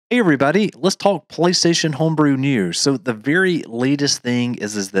Hey everybody, let's talk PlayStation Homebrew news. So the very latest thing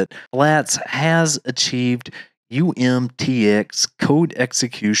is that Flats has achieved UMTX code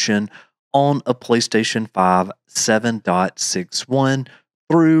execution on a PlayStation 5 7.61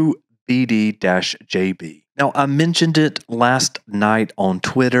 through BD-JB. Now I mentioned it last night on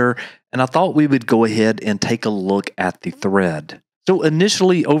Twitter and I thought we would go ahead and take a look at the thread. So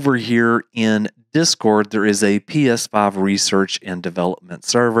initially over here in Discord, there is a PS5 research and development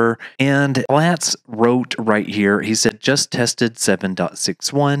server, and Flats wrote right here, he said, just tested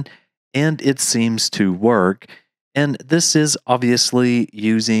 7.61 and it seems to work. And this is obviously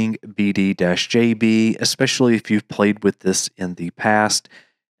using BD-JB, especially if you've played with this in the past.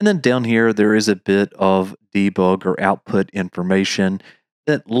 And then down here, there is a bit of debug or output information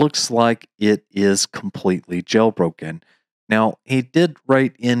that looks like it is completely jailbroken. Now, he did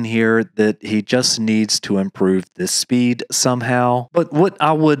write in here that he just needs to improve the speed somehow. But what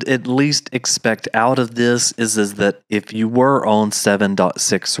I would at least expect out of this is that if you were on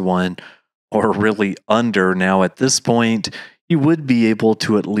 7.61 or really under now at this point, you would be able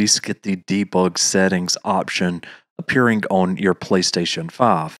to at least get the debug settings option appearing on your PlayStation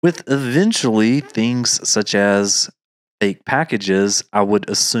 5. With eventually things such as fake packages, I would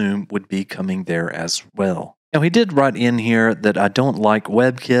assume would be coming there as well. Now, he did write in here that I don't like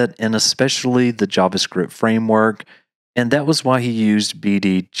WebKit and especially the JavaScript framework, and that was why he used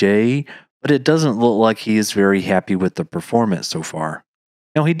BDJ, but it doesn't look like he is very happy with the performance so far.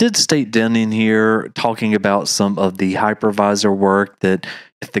 Now, he did state down in here talking about some of the hypervisor work that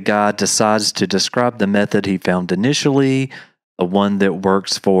if the guy decides to describe the method he found initially, the one that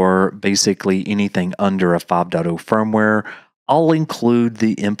works for basically anything under a 5.0 firmware, I'll include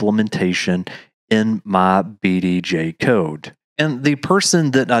the implementation in my BDJ code. And the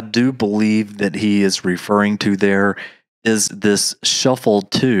person that I do believe that he is referring to there is this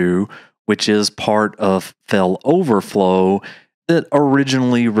Shuffle2, which is part of Fell Overflow that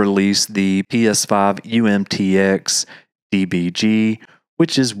originally released the PS5 UMTX DBG,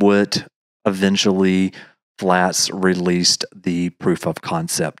 which is what eventually Flats released the proof of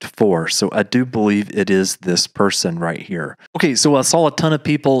concept for. So I do believe it is this person right here. Okay, so I saw a ton of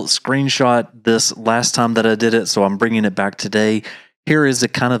people screenshot this last time that I did it, so I'm bringing it back today. Here is a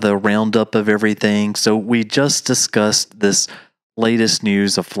kind of a roundup of everything. So we just discussed this latest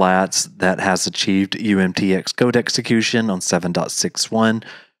news of Flats that has achieved UMTX code execution on 7.61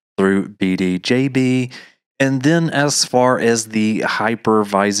 through BD-JB. And then as far as the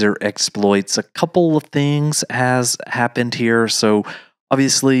hypervisor exploits, a couple of things has happened here. So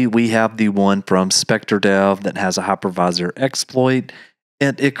obviously we have the one from SpectreDev that has a hypervisor exploit,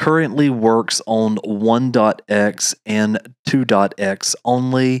 and it currently works on 1.x and 2.x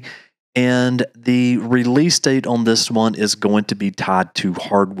only. And the release date on this one is going to be tied to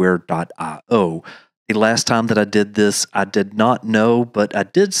hardware.io. The last time that I did this, I did not know, but I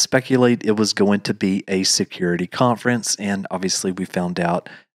did speculate it was going to be a security conference, and obviously we found out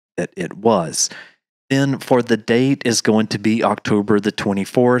that it was. Then for the date is going to be October the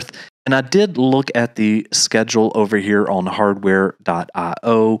 24th, and I did look at the schedule over here on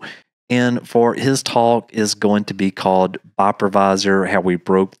hardware.io, and for his talk is going to be called Hypervisor, How We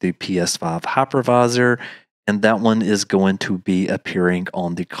Broke the PS5 Hypervisor, and that one is going to be appearing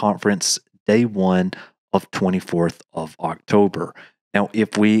on the conference day 1 of 24th of October. Now,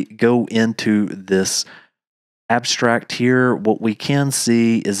 if we go into this abstract here, what we can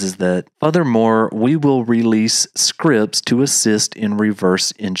see is that furthermore, we will release scripts to assist in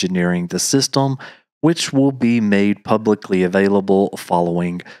reverse engineering the system, which will be made publicly available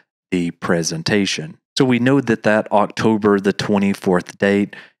following the presentation. So we know that that October the 24th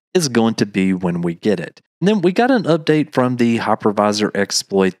date is going to be when we get it. And then we got an update from the hypervisor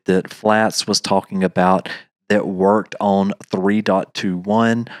exploit that Flats was talking about that worked on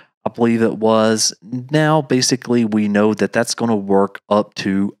 3.21, I believe it was. Now, basically, we know that that's going to work up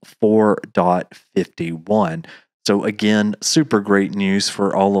to 4.51. So again, super great news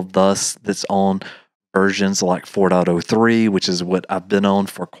for all of us that's on versions like 4.03, which is what I've been on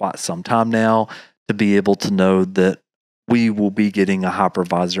for quite some time now, to be able to know that we will be getting a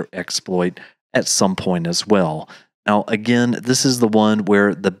hypervisor exploit at some point as well. Now, again, this is the one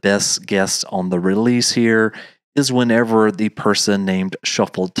where the best guess on the release here is whenever the person named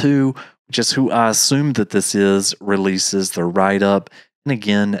Shuffle2, which is who I assume that this is, releases their write-up. And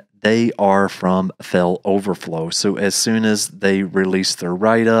again, they are from Fell Overflow. So as soon as they release their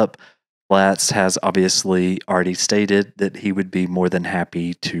write-up, Flats has obviously already stated that he would be more than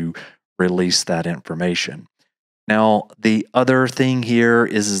happy to release that information. Now, the other thing here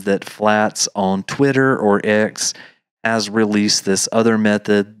is that Flats on Twitter or X has released this other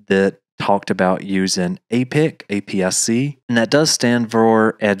method that talked about using APIC, APSC, and that does stand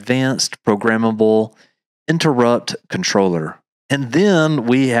for Advanced Programmable Interrupt Controller. And then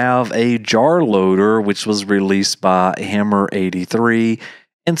we have a jar loader, which was released by Hammer 83.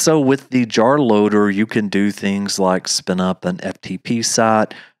 And so with the jar loader, you can do things like spin up an FTP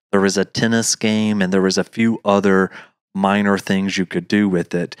site. There is a tennis game, and there is a few other minor things you could do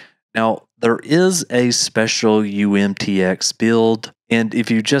with it. Now, there is a special UMTX build, and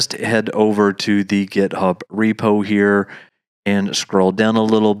if you just head over to the GitHub repo here and scroll down a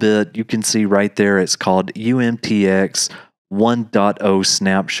little bit, you can see right there it's called UMTX 1.0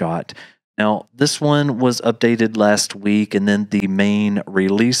 snapshot. Now, this one was updated last week, and then the main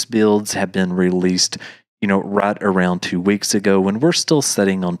release builds have been released, right around 2 weeks ago, and we're still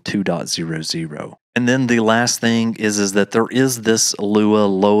setting on 2.00. And then the last thing is that there is this Lua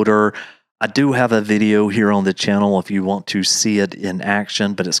loader. I do have a video here on the channel if you want to see it in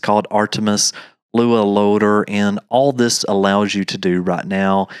action, but it's called Artemis Lua loader, and all this allows you to do right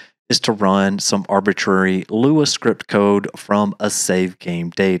now is to run some arbitrary Lua script code from a save game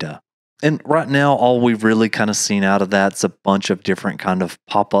data. And right now, all we've really kind of seen out of that's a bunch of different kind of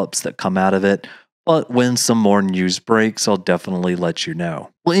pop-ups that come out of it. But when some more news breaks, I'll definitely let you know.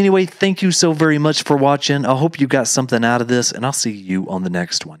 Well, anyway, thank you so very much for watching. I hope you got something out of this, and I'll see you on the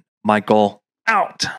next one. Michael, out.